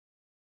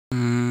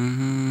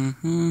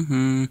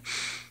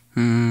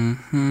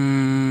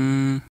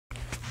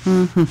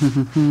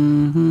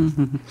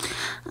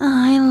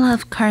I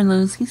love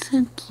Carlos. He's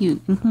so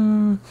cute.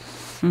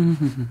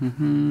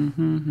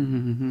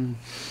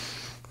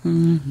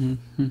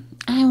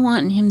 I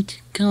want him to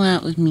go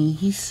out with me.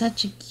 He's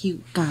such a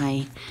cute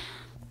guy.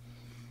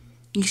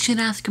 You should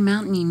ask him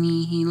out,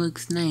 NeeNee. He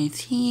looks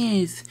nice.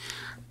 He is.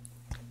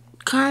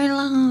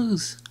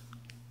 Carlos!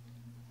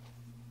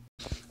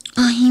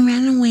 Oh, he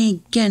ran away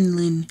again,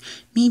 Lynn.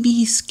 Maybe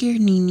he's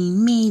scared, NeeNee.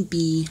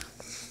 Maybe.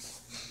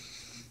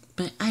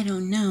 But I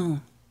don't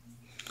know.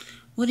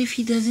 What if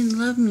he doesn't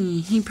love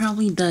me? He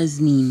probably does,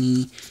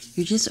 NeeNee.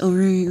 You're just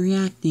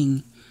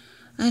overreacting.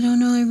 I don't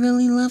know. I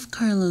really love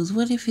Carlos.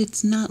 What if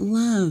it's not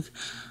love?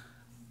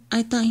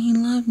 I thought he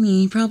loved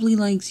me. He probably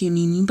likes you,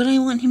 NeeNee. But I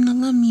want him to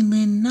love me,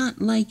 Lynn.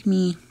 Not like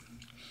me.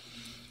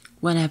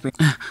 Whatever.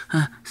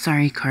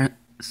 Sorry,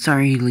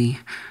 Lee.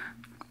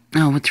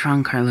 Oh, what's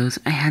wrong, Carlos?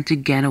 I had to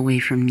get away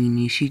from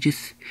NeeNee.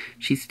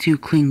 She's too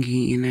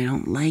clingy, and I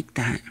don't like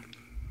that.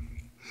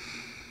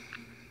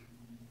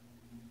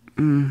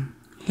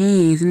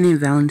 Hey, isn't it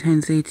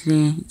Valentine's Day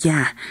today?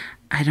 Yeah,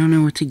 I don't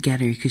know what to get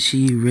her because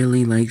she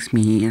really likes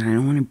me, and I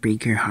don't want to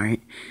break her heart.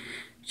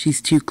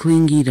 She's too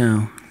clingy,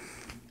 though.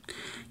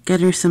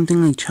 Get her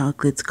something like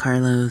chocolates,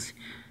 Carlos.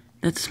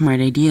 That's a smart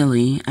idea,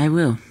 Lee. I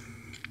will.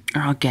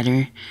 Or I'll get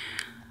her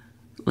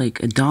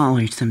like a doll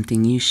or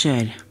something. You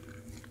should.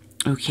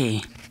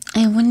 Okay.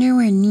 I wonder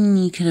where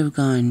NeeNee could have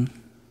gone.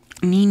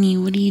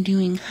 NeeNee, what are you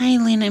doing? Hi,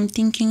 Lynn. I'm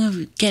thinking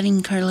of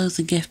getting Carlos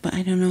a gift, but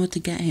I don't know what to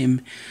get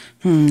him.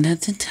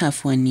 That's a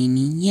tough one,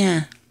 NeeNee.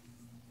 Yeah.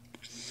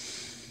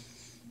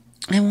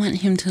 I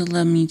want him to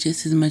love me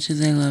just as much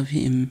as I love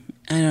him.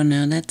 I don't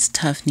know. That's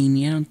tough,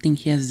 NeeNee. I don't think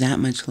he has that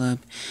much love.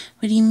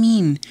 What do you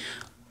mean?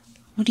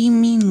 What do you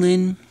mean,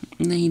 Lynn?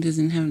 That he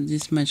doesn't have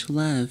this much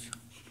love?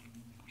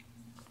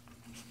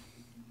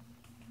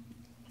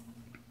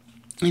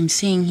 I'm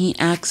saying he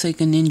acts like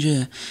a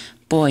ninja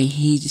boy.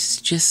 He's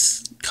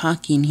just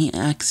cocky and he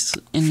acts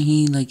and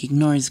he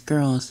ignores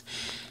girls.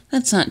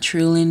 That's not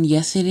true, Lynn.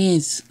 Yes, it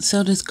is.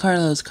 So does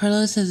Carlos.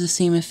 Carlos has the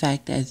same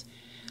effect as...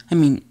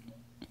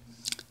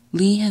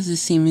 Lee has the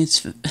same...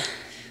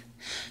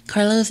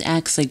 Carlos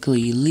acts like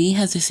Lee. Lee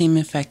has the same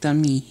effect on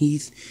me. He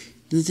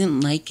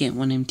doesn't like it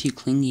when I'm too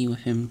clingy with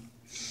him.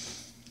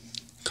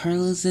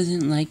 Carlos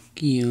doesn't like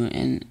you,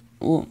 and...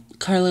 Well,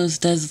 Carlos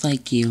does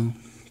like you.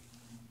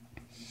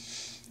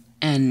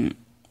 And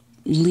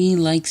Lee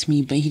likes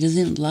me, but he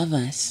doesn't love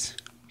us.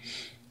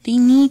 They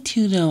need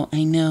to, though.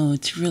 I know,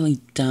 it's really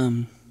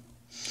dumb.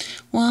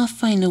 Well, I'll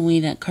find a way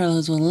that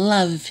Carlos will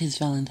love his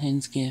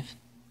Valentine's gift.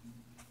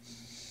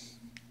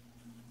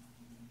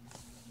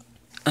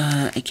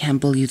 I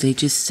can't believe they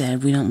just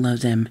said we don't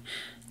love them.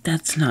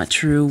 That's not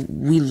true.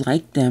 We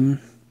like them,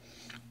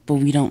 but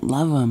we don't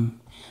love them.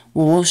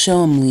 Well, we'll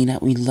show him, Lee,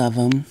 that we love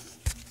him.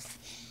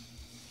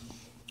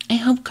 I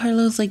hope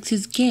Carlos likes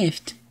his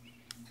gift.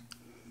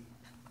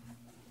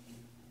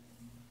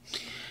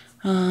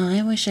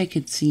 I wish I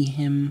could see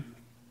him.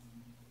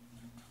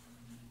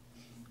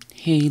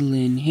 Hey,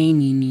 Lynn. Hey,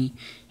 NeeNee.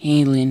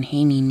 Hey, Lynn.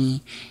 Hey,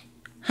 NeeNee.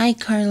 Hi,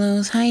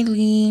 Carlos. Hi,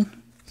 Lee.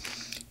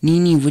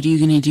 NeeNee, what are you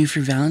going to do for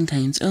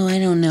Valentine's? Oh, I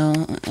don't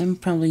know. I'm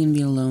probably going to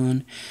be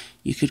alone.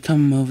 You could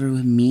come over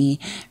with me.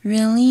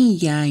 Really?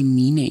 Yeah, I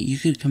mean it. You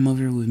could come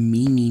over with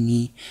me,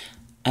 NeeNee.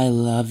 I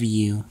love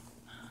you.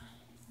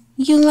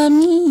 You love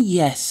me?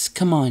 Yes.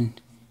 Come on.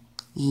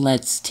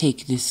 Let's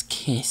take this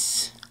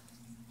kiss.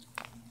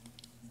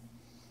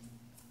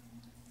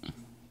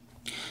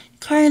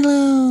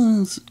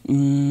 Carlos!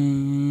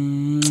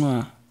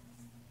 Mwah.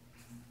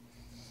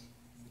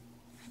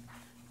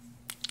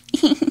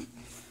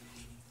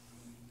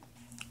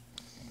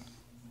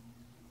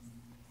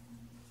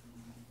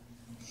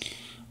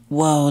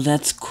 Whoa,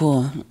 that's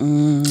cool.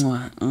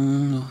 Mwah.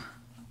 Mwah.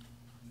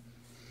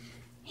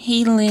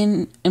 Hey,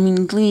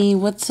 Lee,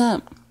 what's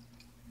up?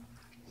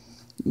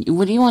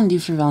 What do you want to do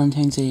for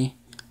Valentine's Day?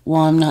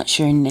 Well, I'm not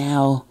sure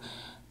now,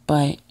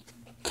 but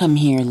come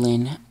here,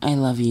 Lynn. I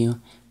love you.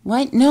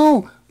 What?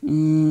 No!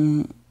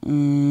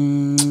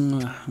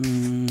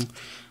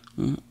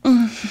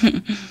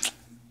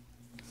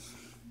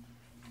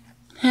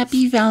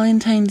 Happy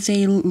Valentine's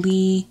Day,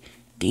 Lee.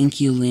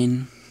 Thank you,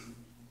 Lynn.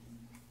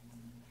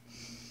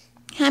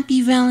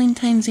 Happy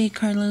Valentine's Day,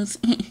 Carlos.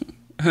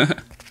 Da,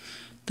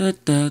 da,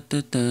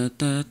 da, da,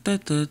 da, da,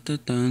 da,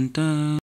 da, da.